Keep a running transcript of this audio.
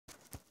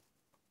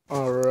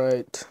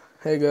Alright,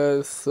 hey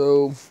guys,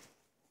 so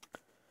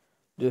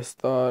just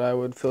thought I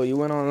would fill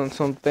you in on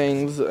some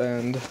things,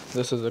 and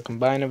this is a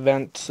combined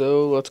event,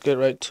 so let's get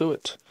right to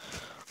it.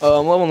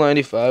 I'm level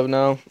 95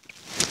 now.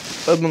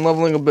 I've been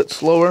leveling a bit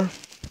slower.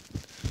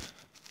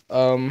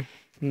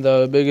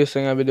 The biggest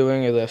thing I've been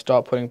doing is I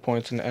stopped putting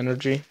points into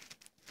energy,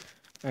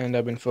 and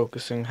I've been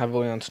focusing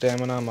heavily on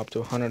stamina. I'm up to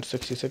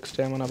 166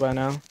 stamina by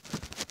now.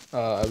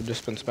 I've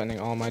just been spending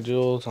all my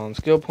jewels on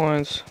skill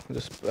points.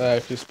 I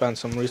actually spent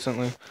some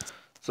recently.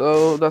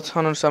 So that's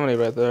 170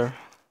 right there.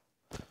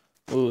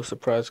 Ooh,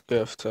 surprise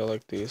gift. I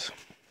like these.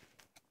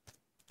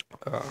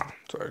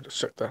 Sorry, just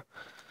check that.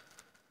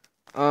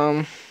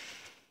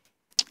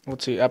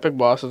 Let's see. Epic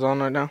boss is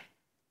on right now.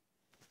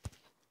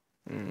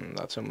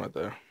 That's him right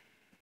there.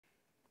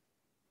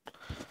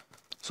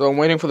 So I'm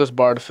waiting for this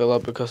bar to fill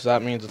up because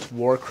that means it's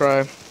war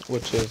cry,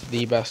 which is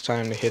the best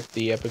time to hit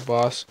the epic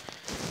boss.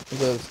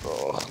 Because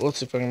let's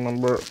see if I can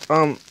remember.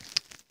 I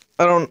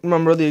don't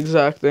remember the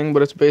exact thing,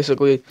 but it's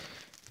basically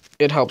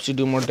it helps you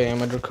do more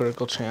damage or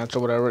critical chance or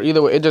whatever.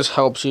 Either way, it just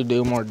helps you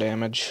do more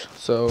damage.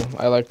 So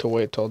I like to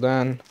wait till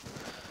then.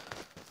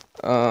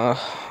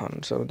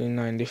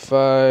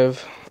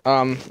 117.95.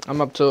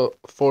 I'm up to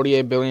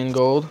 48 billion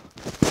gold.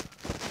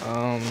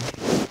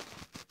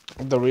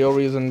 The real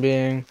reason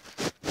being,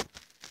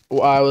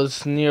 I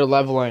was near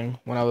leveling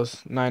when I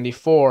was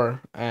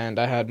 94, and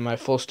I had my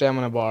full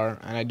stamina bar,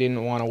 and I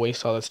didn't want to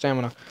waste all that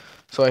stamina.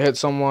 So I hit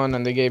someone,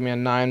 and they gave me a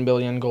 9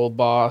 billion gold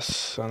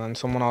boss, and then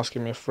someone else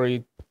gave me a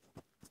free,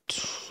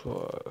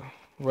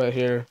 right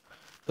here,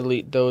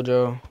 Elite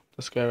Dojo,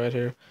 this guy right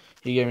here.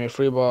 He gave me a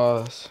free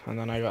boss, and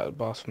then I got a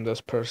boss from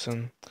this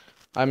person.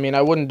 I mean,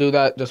 I wouldn't do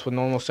that just with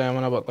normal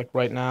stamina, but like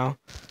right now,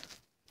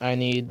 I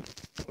need,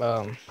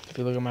 if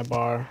you look at my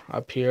bar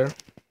up here,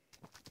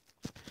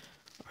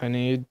 I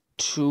need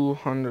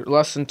 200,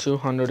 less than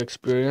 200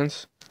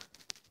 experience.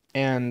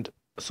 And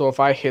so if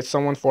I hit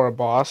someone for a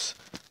boss,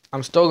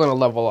 I'm still going to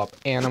level up,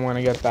 and I'm going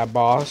to get that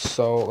boss.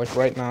 So like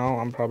right now,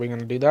 I'm probably going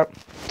to do that.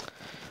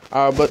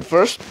 But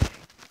first,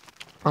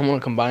 I'm going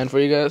to combine for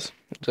you guys,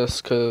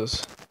 just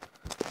because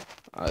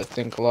I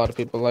think a lot of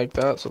people like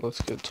that. So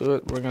let's get to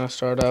it. We're going to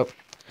start out.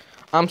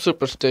 I'm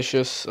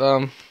superstitious.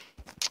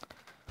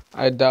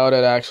 I doubt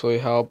it actually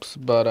helps,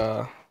 but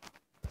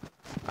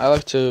I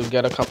like to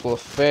get a couple of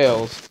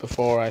fails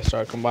before I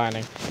start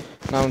combining.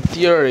 Now in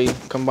theory,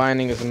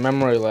 combining is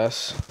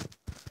memoryless.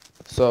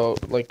 So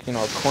like, you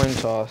know, a coin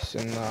toss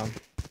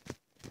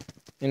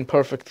in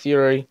perfect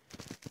theory,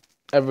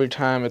 every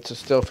time it's a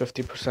still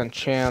 50%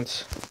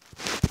 chance.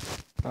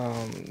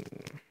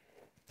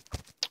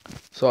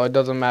 So it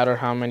doesn't matter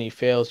how many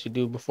fails you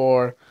do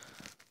before.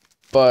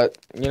 But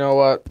you know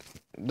what?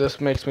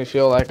 This makes me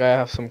feel like I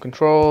have some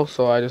control,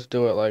 so I just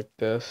do it like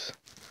this.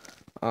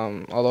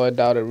 Although I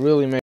doubt it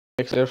really makes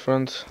a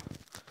difference.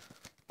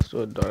 Let's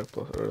do a dark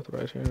plus earth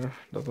right here.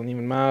 Doesn't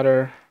even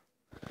matter.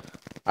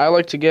 I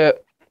like to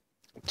get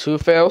 2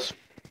 fails.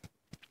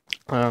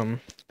 3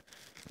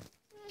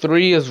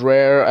 is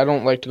rare. I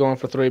don't like to go in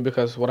for 3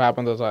 because what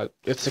happens is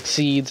it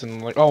succeeds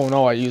and like, oh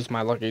no, I used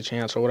my lucky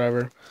chance or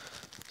whatever.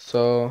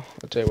 So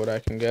I'll tell you what I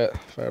can get.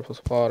 Fire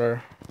plus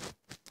water.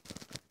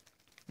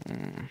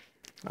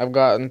 I've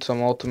gotten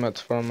some ultimates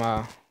from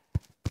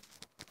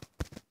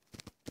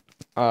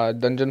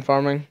dungeon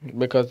farming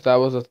because that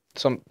was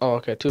oh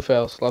okay, 2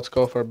 fails. Let's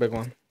go for a big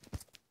one.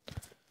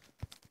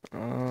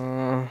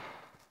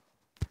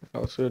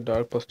 Let's do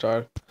dark plus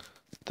dark.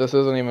 This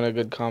isn't even a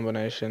good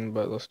combination,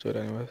 but let's do it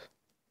anyways.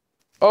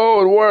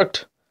 Oh, it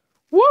worked!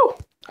 Woo!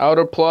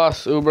 Outer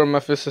plus Uber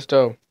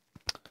Mephisto.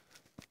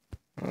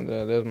 Oh,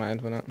 there's my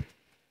infinite.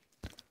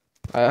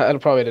 I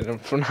probably didn't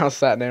pronounce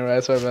that name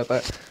right. Sorry about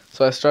that.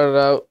 So I started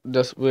out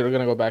we're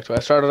gonna go back to it. I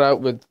started out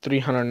with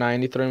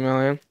 393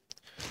 million.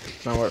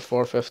 Now we're at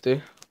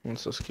 450.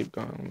 Let's just keep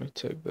going. Let me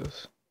take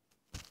this.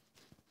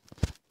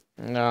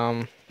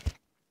 I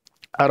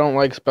don't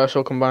like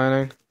special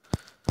combining,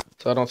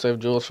 so I don't save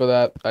jewels for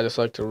that. I just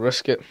like to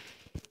risk it.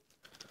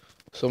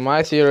 So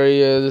my theory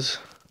is,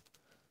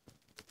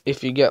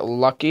 if you get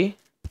lucky,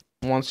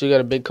 once you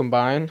get a big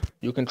combine,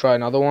 you can try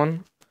another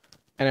one,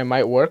 and it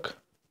might work.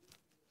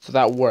 So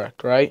that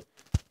worked, right?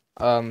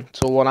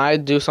 So when I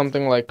do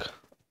something like,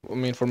 I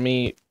mean, for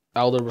me,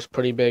 Elder was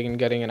pretty big in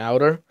getting an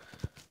outer.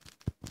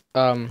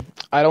 I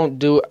don't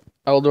do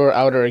Elder or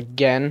outer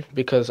again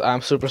because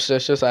I'm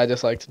superstitious. I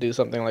just like to do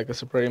something like a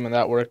Supreme, and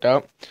that worked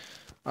out.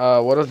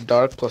 What does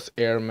dark plus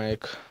air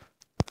make?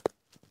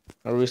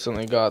 I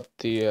recently got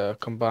the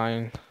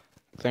combine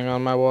thing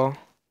on my wall.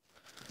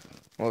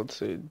 Let's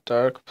see,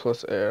 dark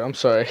plus air. I'm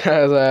sorry,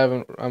 guys,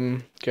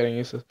 I'm getting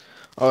used to this.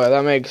 Okay,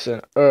 that makes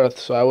an earth,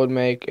 so I would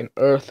make an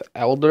earth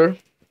elder.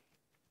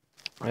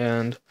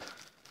 And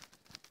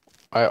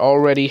I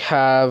already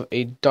have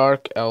a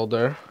dark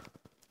elder.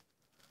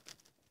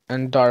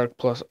 And dark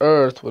plus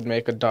earth would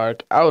make a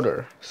dark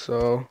outer.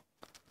 So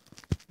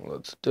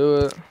let's do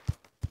it.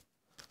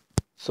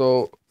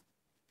 So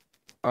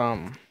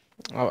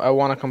I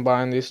want to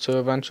combine these two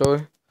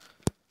eventually.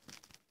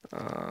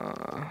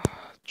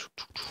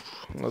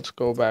 let's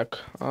go back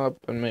up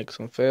and make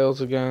some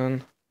fails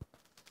again.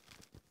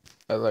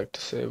 I like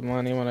to save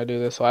money when I do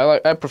this, so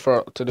I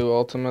prefer to do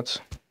ultimates.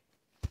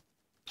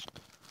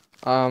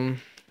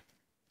 I'm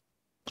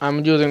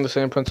using the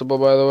same principle,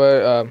 by the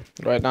way.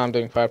 Right now I'm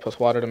doing fire plus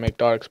water to make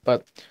darks,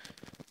 but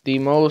the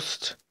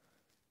most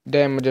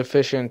damage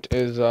efficient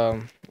is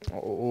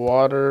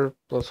water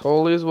plus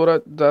holy is what I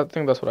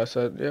think that's what I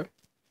said, yeah.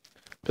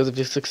 Because if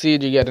you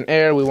succeed, you get an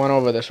air. We went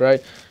over this,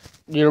 right?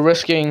 You're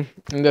risking,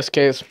 in this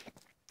case,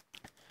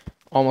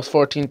 almost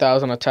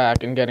 14,000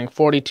 attack and getting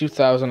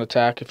 42,000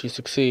 attack if you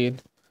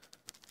succeed.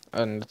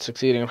 And it's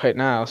succeeding right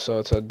now, so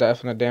it's a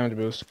definite damage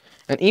boost.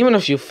 And even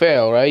if you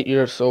fail, right?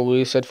 So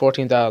we said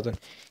 14,000.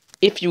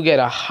 If you get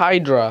a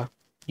Hydra,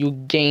 you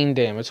gain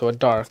damage, so a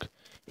dark.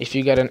 If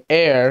you get an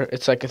air,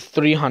 it's like a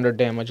 300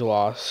 damage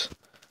loss.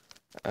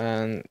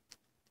 And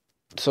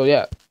so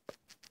yeah,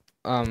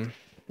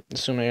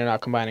 assuming you're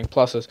not combining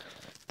pluses.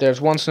 There's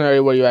one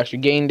scenario where you actually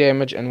gain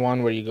damage and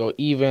one where you go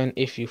even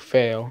if you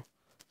fail.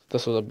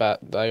 This was a bad.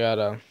 I got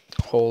a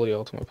holy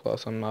ultimate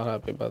plus. I'm not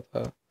happy about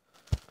that.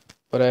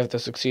 But if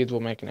this succeeds,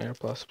 we'll make an air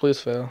plus.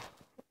 Please fail.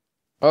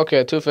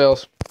 Okay, 2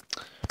 fails.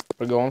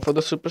 We're going for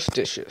the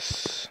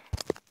superstitious.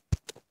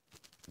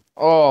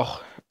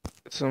 Oh,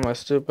 it's in my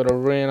stupid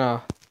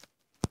arena.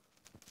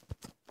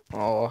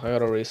 Oh, I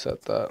gotta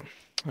reset that.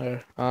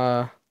 Here.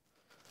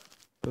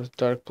 It was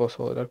dark plus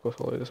holy. Dark plus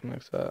holy just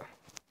makes that.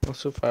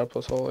 Let's do fire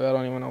plus holy. I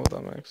don't even know what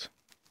that makes.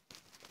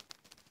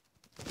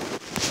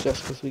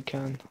 Just because we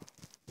can.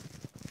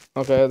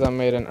 Okay, that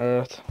made an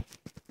earth.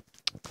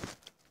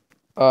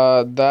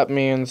 That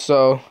means,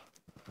 so,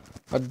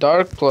 a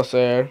dark plus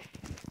air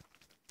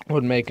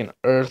would make an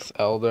earth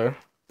elder.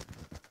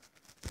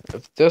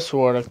 If this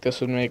worked,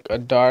 this would make a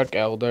dark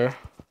elder.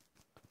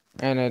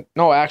 And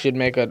actually it'd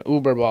make an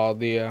uber ball,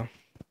 the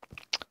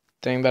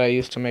thing that I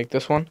used to make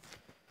this one.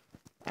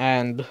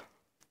 And,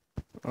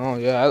 oh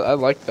yeah, I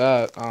like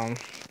that,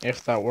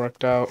 if that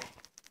worked out.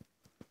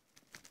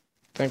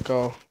 I think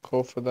I'll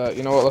go for that.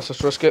 You know what, let's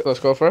just risk it, let's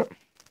go for it.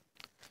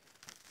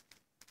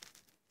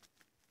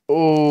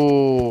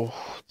 Oh,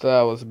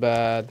 that was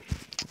bad.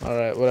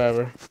 Alright,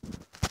 whatever.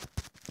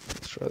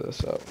 Let's try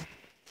this out.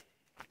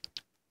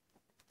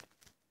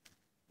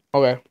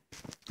 Okay,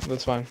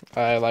 that's fine.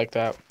 I like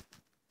that.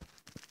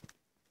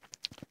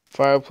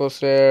 Fire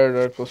plus air,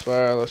 dark plus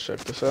fire. Let's check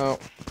this out.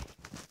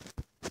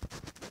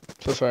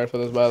 So sorry for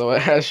this, by the way.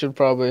 I should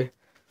probably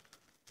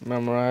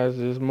memorize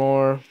these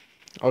more.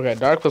 Okay,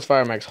 dark plus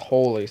fire makes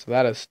holy, so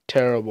that is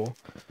terrible.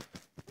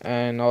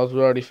 And also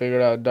we already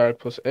figured out dark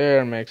plus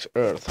air makes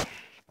earth.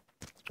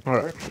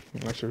 Alright,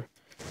 actually,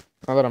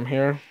 now that I'm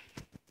here,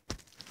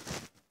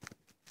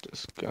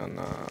 just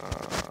gonna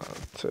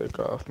take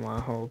off my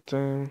whole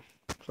team.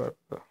 Sorry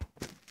for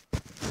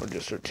that. Or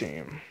just your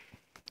team.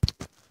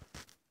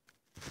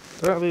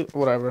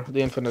 Whatever,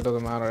 the infinite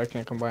doesn't matter. I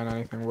can't combine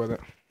anything with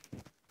it.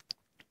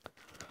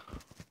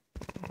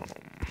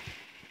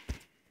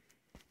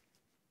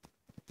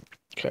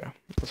 Okay,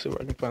 let's see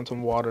if I can find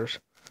some waters.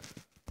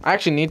 I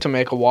actually need to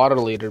make a water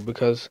leader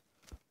because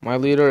my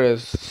leader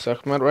is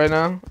Sekhmet right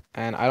now,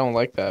 and I don't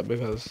like that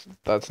because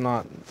that's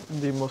not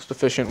the most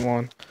efficient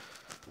one.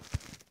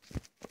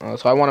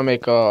 So I want to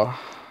make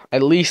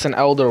at least an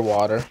elder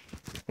water,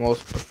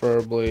 most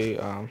preferably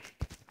an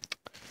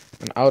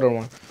outer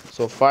one.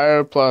 So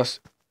fire plus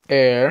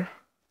air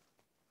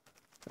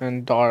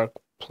and dark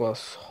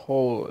plus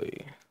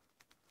holy.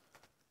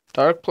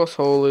 Dark plus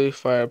holy,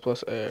 fire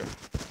plus air.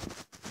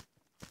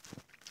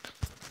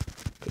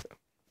 Okay.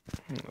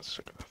 Let's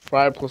check it.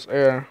 Fire plus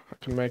air. I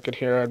can make it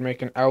here. I'd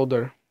make an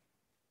elder.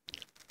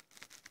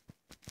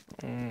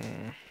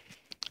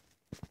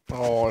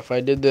 Oh, if I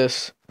did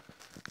this,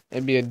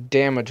 it'd be a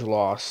damage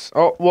loss.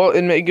 Oh, well,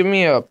 it may give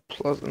me a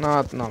plus. No,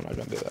 I'm not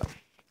gonna do that.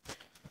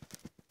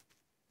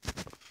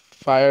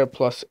 Fire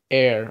plus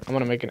air. I'm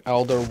gonna make an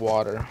elder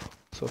water.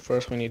 So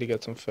first we need to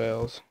get some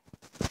fails.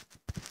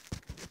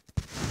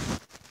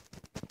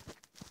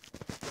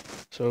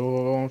 So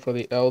we're going for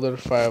the elder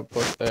fire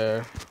plus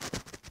air.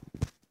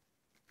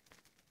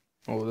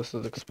 Oh, this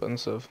is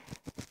expensive.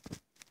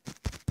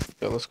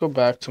 Yeah, let's go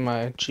back to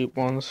my cheap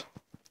ones.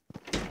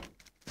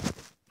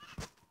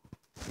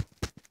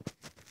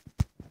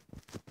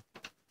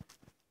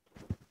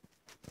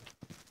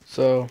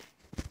 So,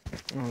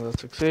 that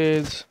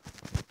succeeds.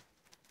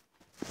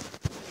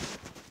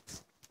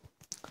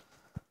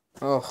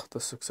 Oh, the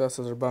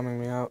successes are bumming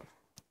me out.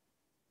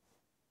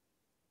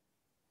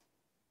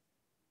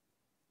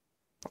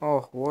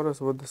 Oh, what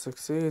is with the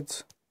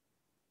succeeds?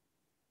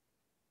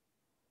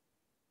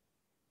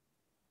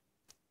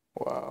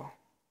 Wow.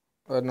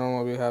 I'd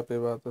normally be happy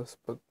about this,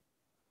 but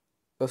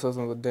this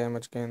isn't the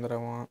damage gain that I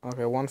want.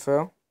 Okay, 1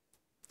 fail.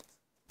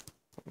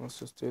 Let's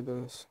just do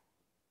this.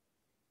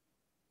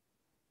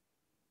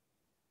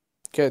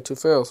 Okay, 2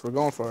 fails. We're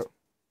going for it.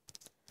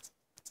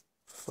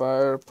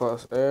 Fire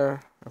plus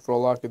air. If we're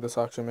lucky, this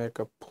actually make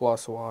a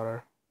plus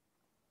water.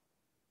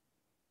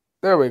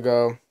 There we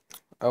go.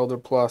 Elder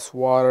plus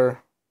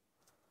water.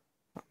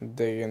 I'm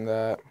digging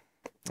that.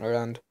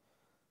 And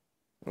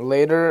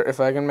Later, if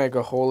I can make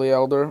a Holy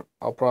Elder,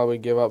 I'll probably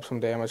give up some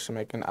damage to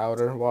make an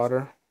Outer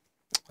Water.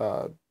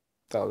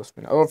 That'll just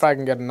be... Or if I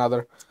can get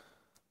another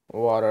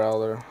Water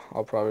Elder,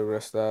 I'll probably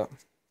risk that.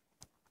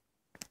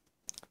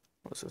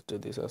 Let's just do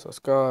these SS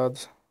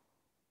Gods.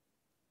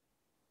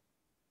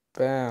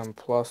 Bam,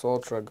 plus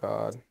Ultra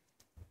God.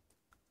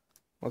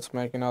 Let's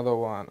make another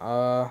one.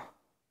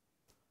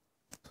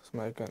 Let's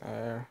make an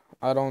air.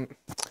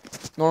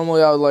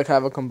 Normally I would like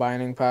have a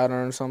combining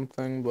pattern or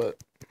something, but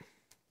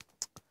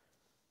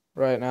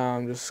right now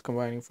I'm just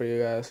combining for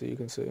you guys so you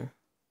can see.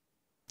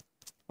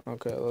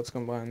 Okay, let's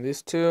combine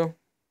these two.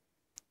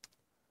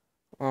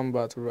 I'm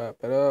about to wrap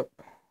it up.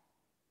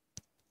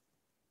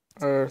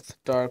 Earth,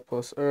 dark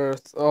plus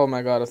earth. Oh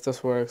my god, if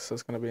this works,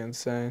 it's gonna be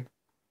insane.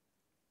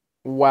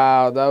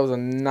 Wow, that was a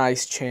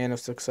nice chain of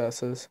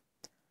successes.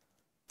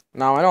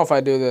 Now, I know if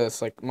I do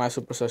this, like, my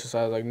superstitious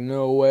side is like,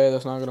 no way,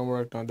 that's not gonna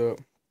work, don't do it.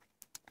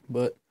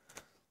 But,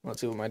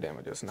 let's see what my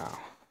damage is now.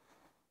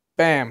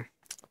 Bam!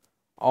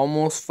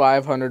 Almost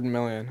 500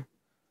 million.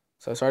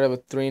 So I started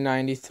with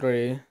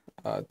 393,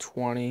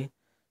 20,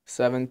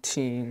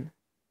 17.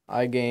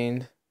 I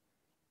gained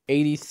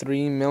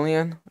 83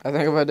 million, I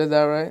think, if I did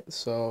that right.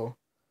 So,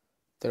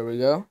 there we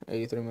go.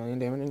 83 million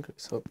damage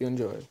increase. Hope you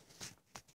enjoyed.